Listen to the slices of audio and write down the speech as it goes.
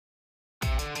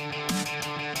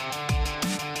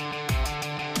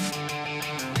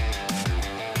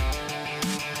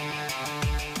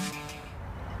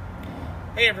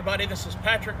Hey everybody, this is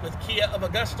Patrick with Kia of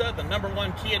Augusta, the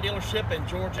 #1 Kia dealership in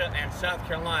Georgia and South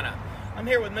Carolina. I'm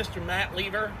here with Mr. Matt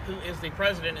Lever, who is the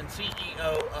president and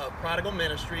CEO of Prodigal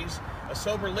Ministries, a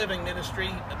sober living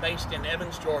ministry based in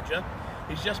Evans, Georgia.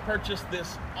 He's just purchased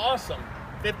this awesome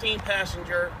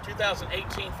 15-passenger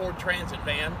 2018 Ford Transit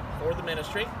van for the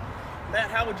ministry. Matt,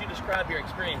 how would you describe your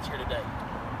experience here today?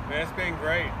 Man, it's been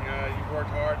great. You've worked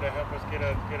hard to help us get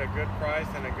a good price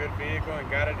and a good vehicle and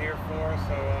got it here for us,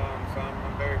 so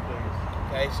I'm very pleased.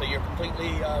 Okay, so you're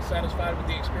completely satisfied with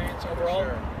the experience overall?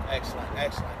 Sure. Excellent,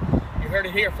 excellent. You heard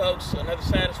it here, folks. Another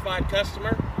satisfied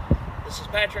customer. This is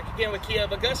Patrick again with Kia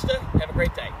of Augusta. Have a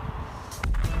great day.